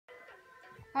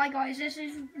Hi guys, this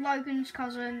is Logan's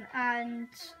cousin, and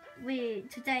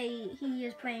today he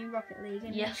is playing Rocket League,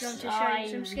 and he's going to show you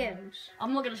some skills.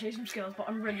 I'm not going to show you some skills, but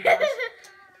I'm really bad.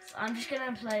 So I'm just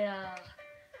going to play.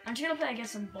 I'm just going to play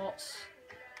against some bots.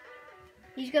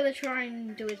 He's going to try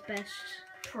and do his best.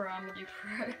 Pro, I'm gonna do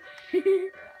pro.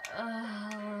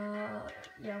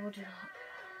 Yeah, we'll do that.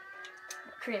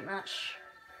 Create match.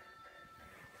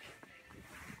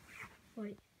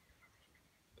 Wait.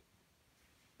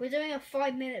 We're doing a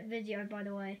 5-minute video, by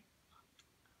the way.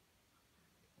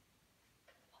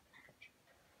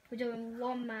 We're doing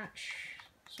one match,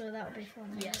 so that'll be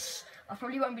fun. Yes. I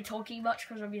probably won't be talking much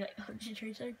because I'll be like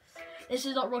concentrating. This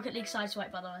is not Rocket League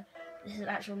Sideswipe, by the way. This is an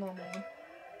actual normal one.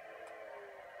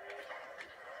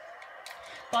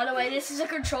 By the way, this is a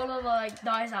controller that like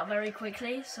dies out very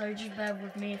quickly, so just bear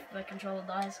with me if the controller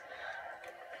dies.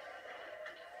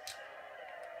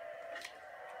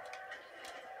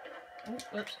 Oh,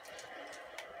 whoops.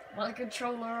 My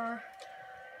controller.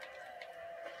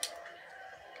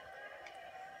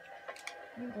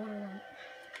 Okay,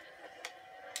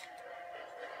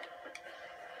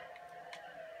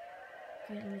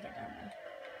 let me get down there.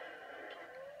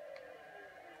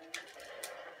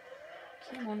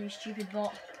 Come on, you stupid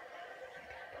bot.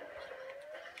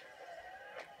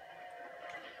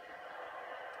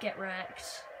 Get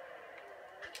wrecked.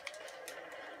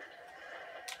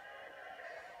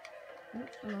 Oh,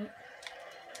 hello.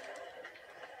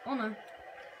 Oh no.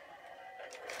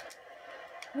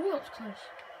 Oh, that was close.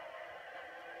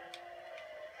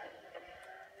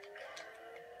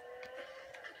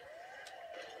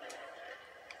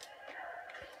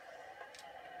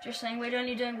 Just saying, we're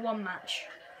only doing one match.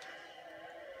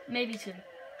 Maybe two.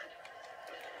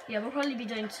 Yeah, we'll probably be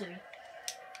doing two.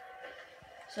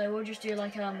 So we'll just do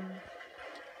like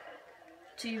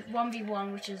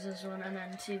 1v1, which is this one, and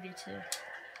then 2v2.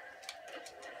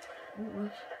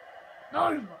 Ooh,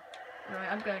 no! Right,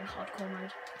 I'm going hardcore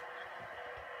mode.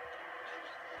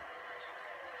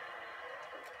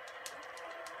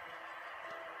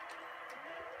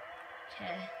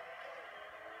 Okay.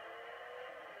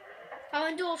 Oh,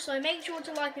 and also make sure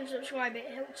to like and subscribe.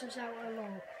 It helps us out a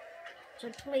lot. So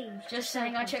please. Just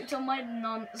saying, I checked on my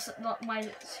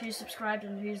who's subscribed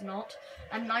and who's not,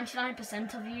 and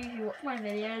 99% of you who watch my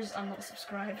videos are not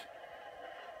subscribed.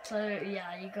 So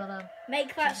yeah, you gotta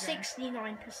make that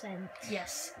 69%.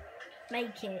 Yes.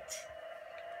 Make it.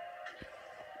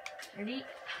 Ready?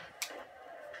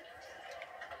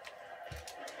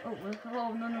 Oh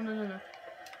no.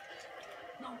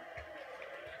 No.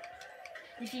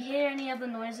 If you hear any other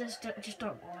noises, just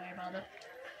don't worry about it.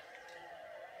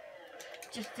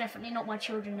 Just definitely not my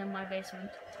children in my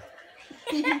basement.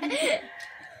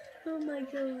 Oh my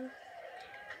god.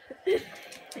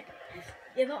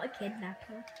 You're not a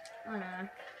kidnapper. I know.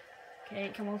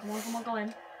 Okay, come on, go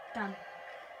in. Damn.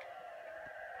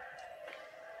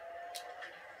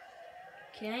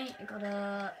 Okay, I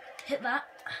gotta hit that.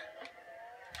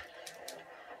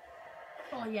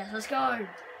 Oh yes, let's go.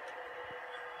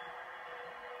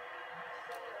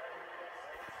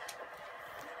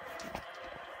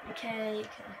 Okay.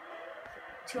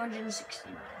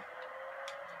 269.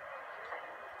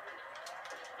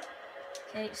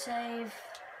 Okay, save.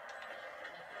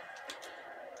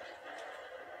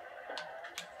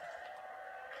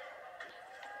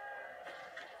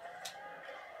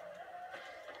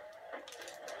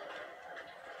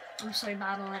 I'm so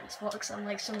bad on Xbox, I'm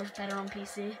like so much better on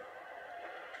PC.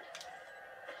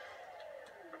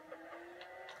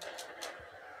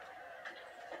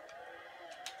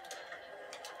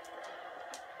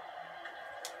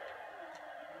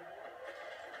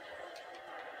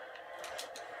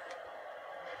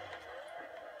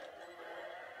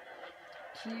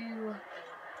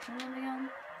 Again?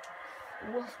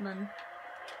 Wolfman.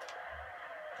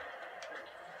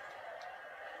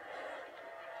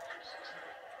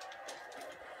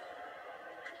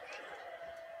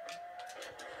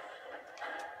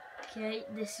 Okay,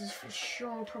 this is for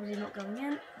sure probably not going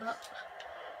in, but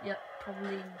yep,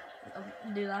 probably I'll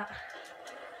do that.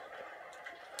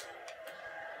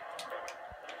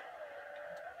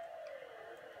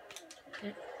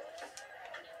 Okay.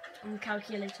 I'm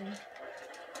calculating.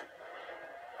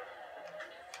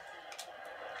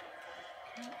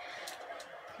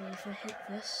 Okay, if I hit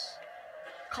this.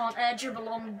 Can't air dribble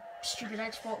on stupid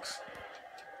Xbox.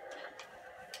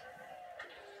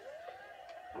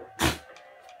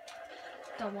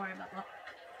 Don't worry about that.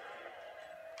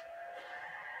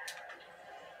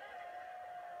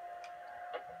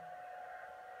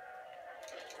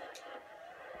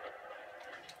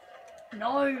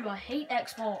 No, I hate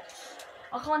Xbox.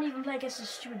 I can't even play against a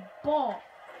stupid bot.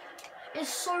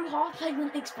 It's so hard playing on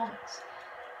Xbox.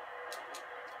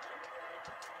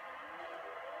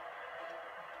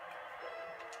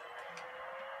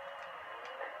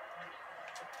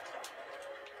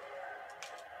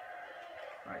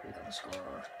 Let's go.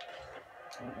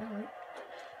 Oh,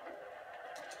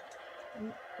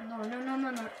 no. No.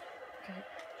 Okay.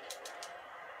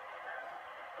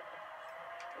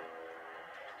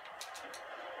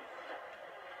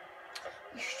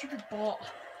 You stupid bot.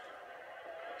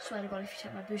 Swear to God, if you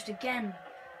take my boost again.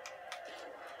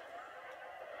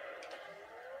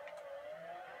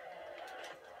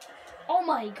 Oh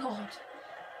my God.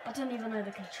 I don't even know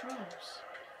the controls.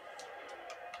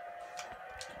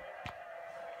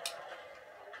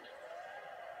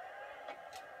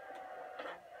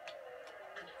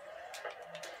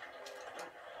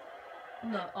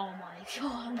 No, oh my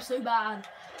God, I'm so bad.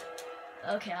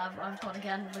 Okay, I've got to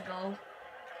get another goal.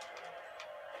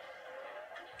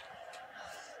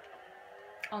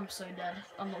 I'm so dead.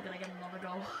 I'm not gonna get another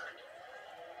goal.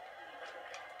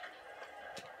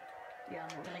 Yeah,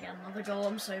 I'm not gonna get another goal.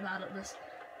 I'm so bad at this.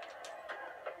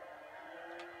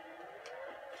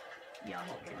 Yeah, I'm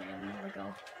not getting another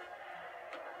goal.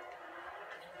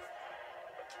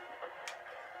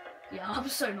 Yeah, I'm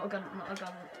so not gonna.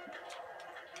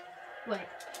 Wait.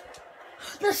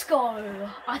 Let's go!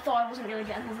 I thought I wasn't gonna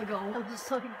get another goal. I was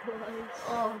so close.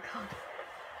 Oh God.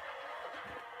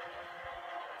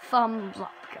 Thumbs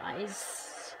up,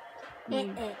 guys.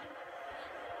 Make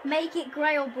it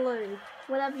grey or blue.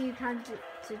 Whatever you can do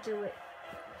to do it.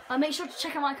 Make sure to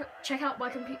check out my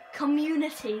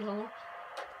community. Lol.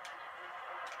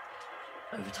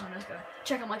 Overtime, let's go.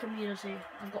 Check out my community.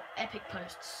 I've got epic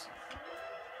posts.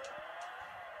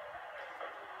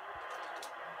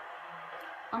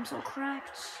 I'm so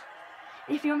cracked.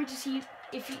 If you want me to see,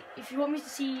 if you want me to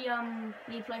see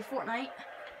me play Fortnite,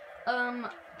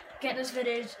 get this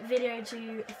video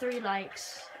to 3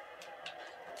 likes.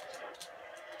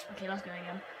 Okay, let's go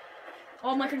again.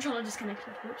 Oh, my controller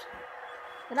disconnected. Whoops.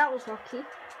 But that was lucky.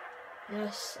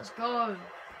 Yes, let's go.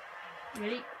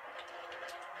 Ready?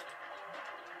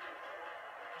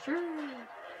 Sure.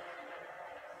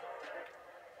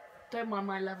 Don't mind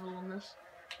my level on this.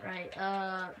 Right.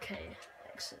 Okay.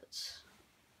 Exit.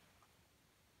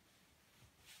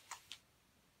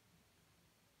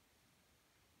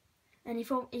 And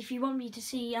if you want me to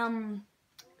see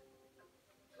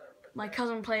my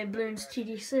cousin play Bloons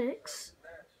TD6,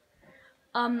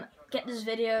 get this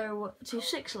video to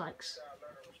 6 likes.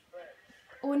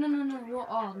 Oh no! What?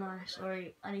 Oh no!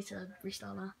 Sorry, I need to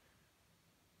restart now.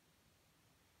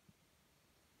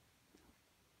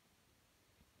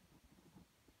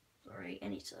 Sorry, I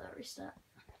need to restart.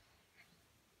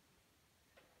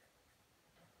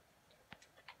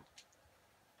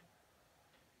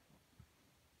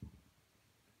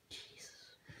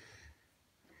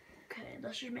 Okay,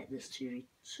 let's just make this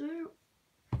 2v2.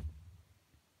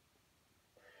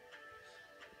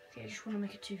 Okay, I just want to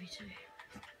make it 2v2.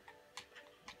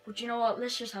 But you know what?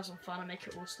 Let's just have some fun and make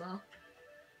it all-star.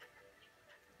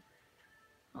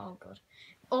 Oh God.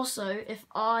 Also, if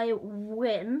I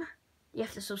win, you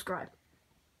have to subscribe.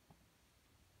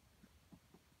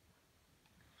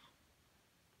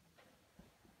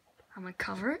 I'm gonna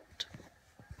cover it.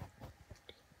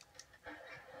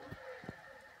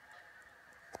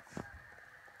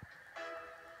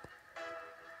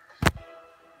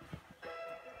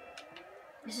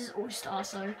 This is all-star,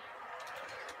 so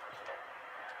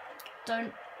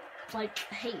don't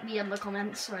hate me in the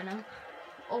comments right now.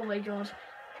 Oh my God.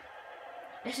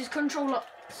 This is controller,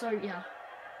 so yeah.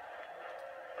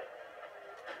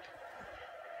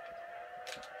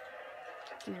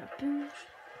 Give me a boost.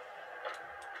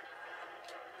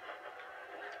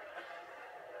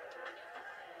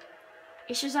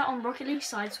 It's just that on Rocket League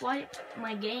Sideswipe,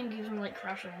 my game keeps on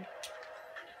crashing.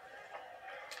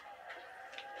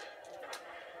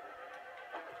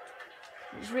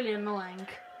 It's really annoying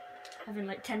having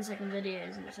 10-second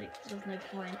videos and it's there's no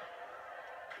point.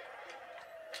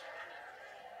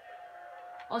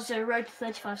 Also, road to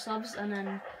 35 subs, and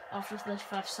then after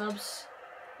 35 subs,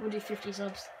 we'll do 50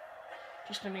 subs.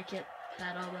 Just to make it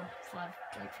better than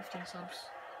 15 subs.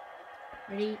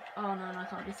 Ready? Oh no, I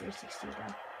can't do 360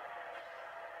 now.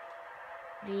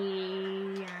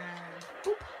 Ready, and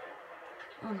boop.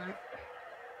 Oh no.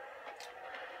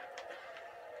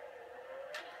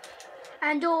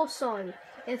 And also,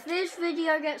 if this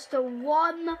video gets to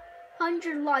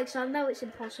 100 likes, I know it's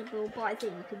impossible, but I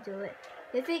think you can do it.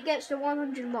 If it gets to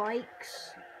 100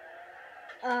 likes,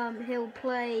 he'll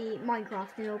play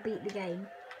Minecraft and he'll beat the game.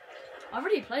 I've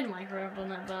already played Minecraft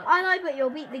on it, but I know, but you'll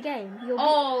beat the game.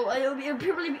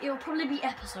 It'll probably be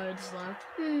episodes though.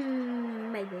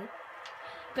 Maybe.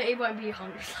 But it won't be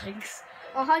 100 likes.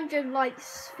 100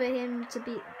 likes for him to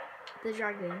beat the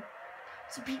dragon.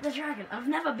 To beat the dragon? I've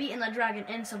never beaten a dragon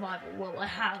in survival. Well, I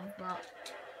have, but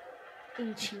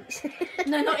In cheats.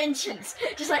 No, not in cheats.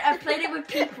 Just like I played it with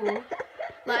people.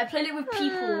 Like I played it with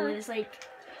people, and it's like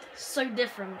so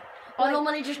different. I Like-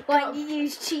 normally just Like you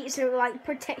use cheats as like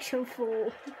protection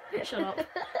for. Shut up.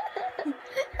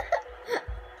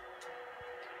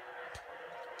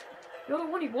 You're the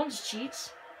one who wants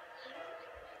cheats.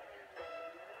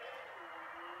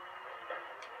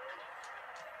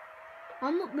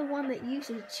 I'm not the one that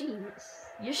uses cheats.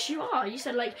 Yes, you are. You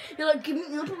said like you're like give me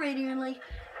the operator and like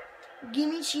give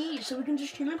me cheats so we can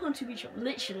just teleport to each other.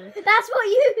 Literally. That's what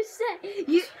you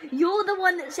said. You're the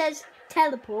one that says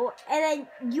teleport, and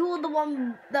then you're the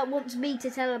one that wants me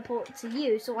to teleport to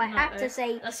you. So I No, have to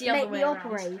say that's the other make way the around.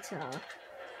 operator,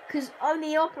 because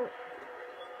only operator.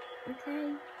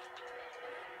 Okay.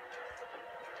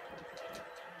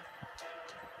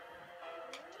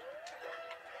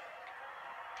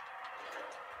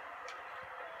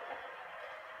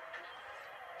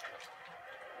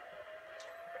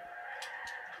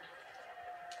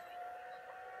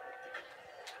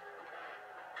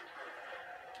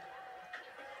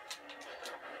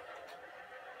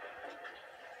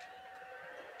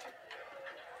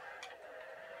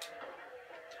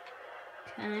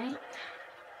 Okay.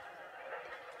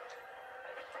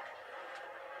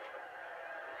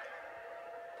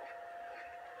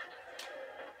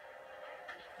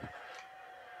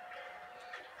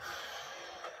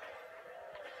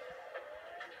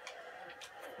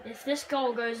 If this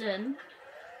goal goes in,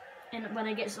 and when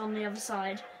it gets on the other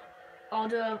side, I'll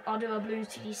do a blue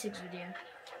TD6 video.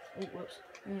 Oh, whoops.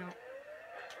 No.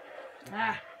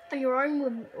 Ah. On your own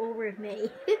with, or with me?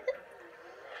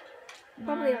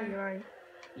 Probably No. on your own.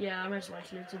 Yeah, I'm most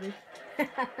likely to be.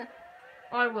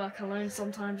 I work alone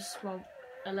sometimes. Well,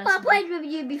 unless I played with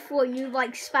you before. You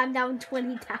like spam down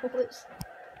 20 towers,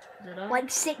 Did I? like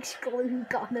 6 glue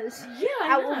gunners yeah,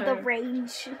 I out know. of the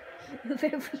range of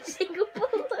every single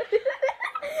bullet.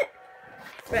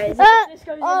 Right, If this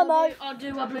goes in, oh no. I'll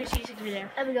do a blue TD6 video.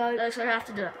 There we go. So I have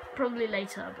to do it probably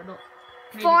later, but not.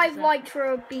 maybe 5 today. likes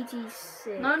for a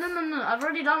BT6. No. I've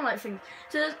already done like things.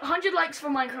 So there's 100 likes for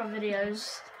Minecraft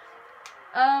videos.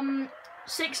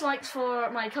 6 likes for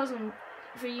my cousin,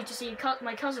 for you to see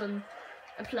my cousin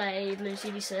play Blue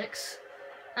CD6,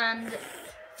 and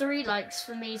 3 likes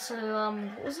for me to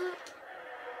what was it?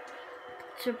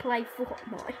 To play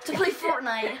Fortnite. To play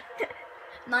Fortnite.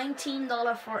 $19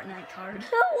 Fortnite card.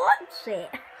 Who wants it?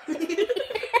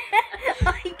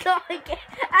 I can't get.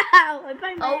 Ow! I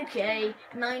banged my. Okay,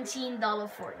 $19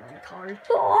 Fortnite card.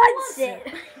 Who wants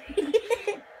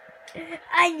it?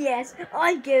 And yes,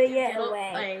 I'm giving it Get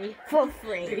away for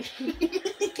free.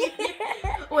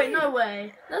 Wait, no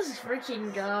way. Let's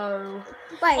freaking go.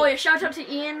 Wait, Oh yeah, shout out to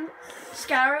Ian,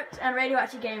 Scarrett, and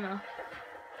Radioactive Gamer.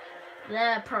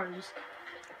 They're pros.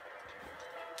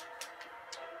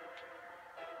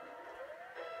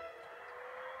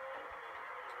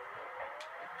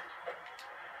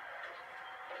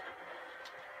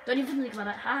 Don't even think about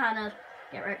it. Haha, no.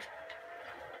 Get wrecked.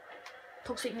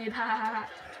 Toxic noob. Ha ha ha ha.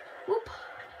 Whoop.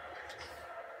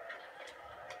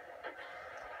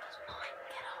 It's mine.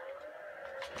 Get up.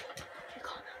 You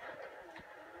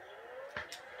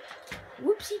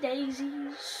can't. Whoopsie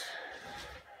daisies.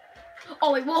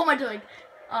 Oh wait, what am I doing?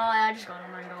 I just got a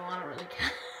mango. I don't really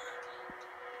care.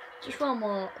 Just one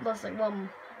more. That's like 1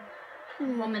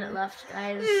 minute left,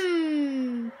 guys.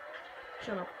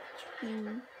 Shut up.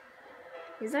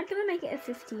 Is that gonna make it a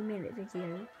 15-minute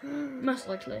video? Most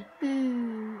likely.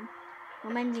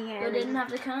 I'm ending it. You didn't have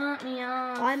to cut me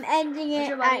off. I'm ending it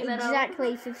your at body better?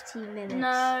 exactly 15 minutes.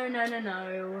 No.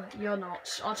 You're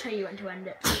not. I'll tell you when to end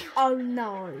it. Oh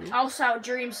no. I'll shout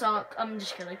Dream Suck. I'm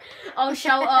just kidding. I'll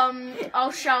shout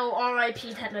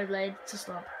R.I.P. Technoblade to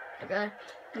stop. Okay.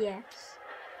 Yes.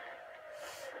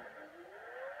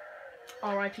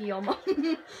 R.I.P. your mum.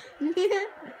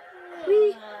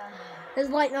 There's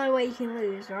like no way you can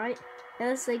lose, right?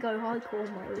 Unless they go hardcore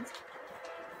mode.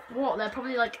 What? They're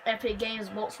probably like Epic Games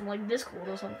bots from like Discord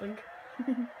or something.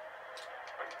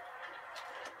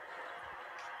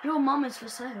 Your mum is for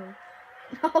sale.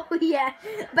 Oh yeah,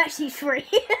 bet she's free.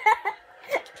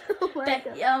 Oh my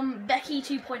God. Becky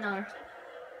 2.0.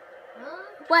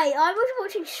 Wait, I was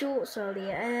watching shorts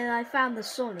earlier and then I found the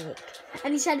Sonic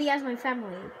and he said he has no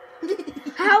family.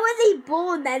 How was he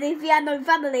born then if he had no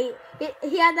family?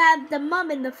 He had to have the mum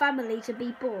in the family to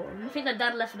be born. I think the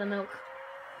dad left for the milk.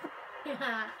 And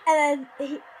then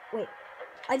wait,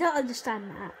 I don't understand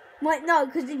that. Wait, no,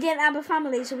 because he didn't have a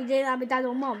family, so he didn't have a dad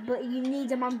or mum. But you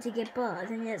need a mum to give birth,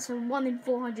 and it's a 1 in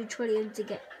 400 trillion to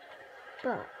get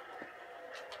birth.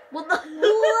 What the?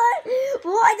 What?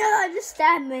 Well, I don't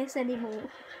understand this anymore.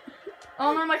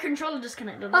 Oh no, my controller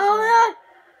disconnected. Oh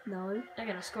No. They're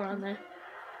gonna score, aren't they?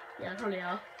 Yeah, they probably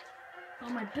are. Oh,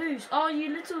 my boost. Oh, you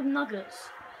little nuggets.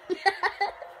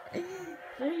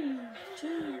 3,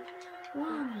 2,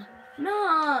 1.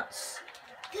 Nuts!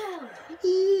 Go!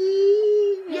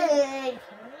 Yay!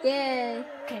 Yay.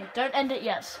 Okay, don't end it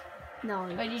yet. No.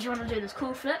 Wait, did you want to do this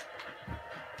cool flip?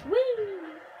 Woo!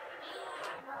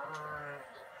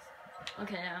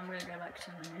 Okay, I'm gonna go back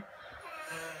to the menu.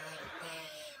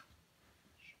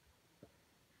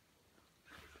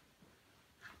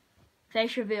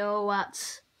 Face reveal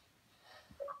at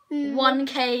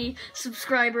 1K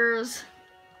subscribers.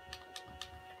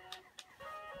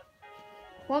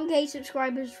 1K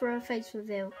subscribers for a face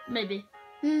reveal. Maybe.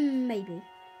 Maybe.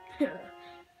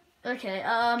 Okay,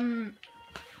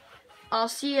 I'll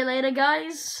see you later,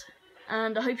 guys,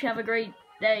 and I hope you have a great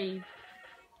day.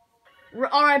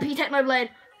 R.I.P. Technoblade.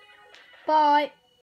 Bye.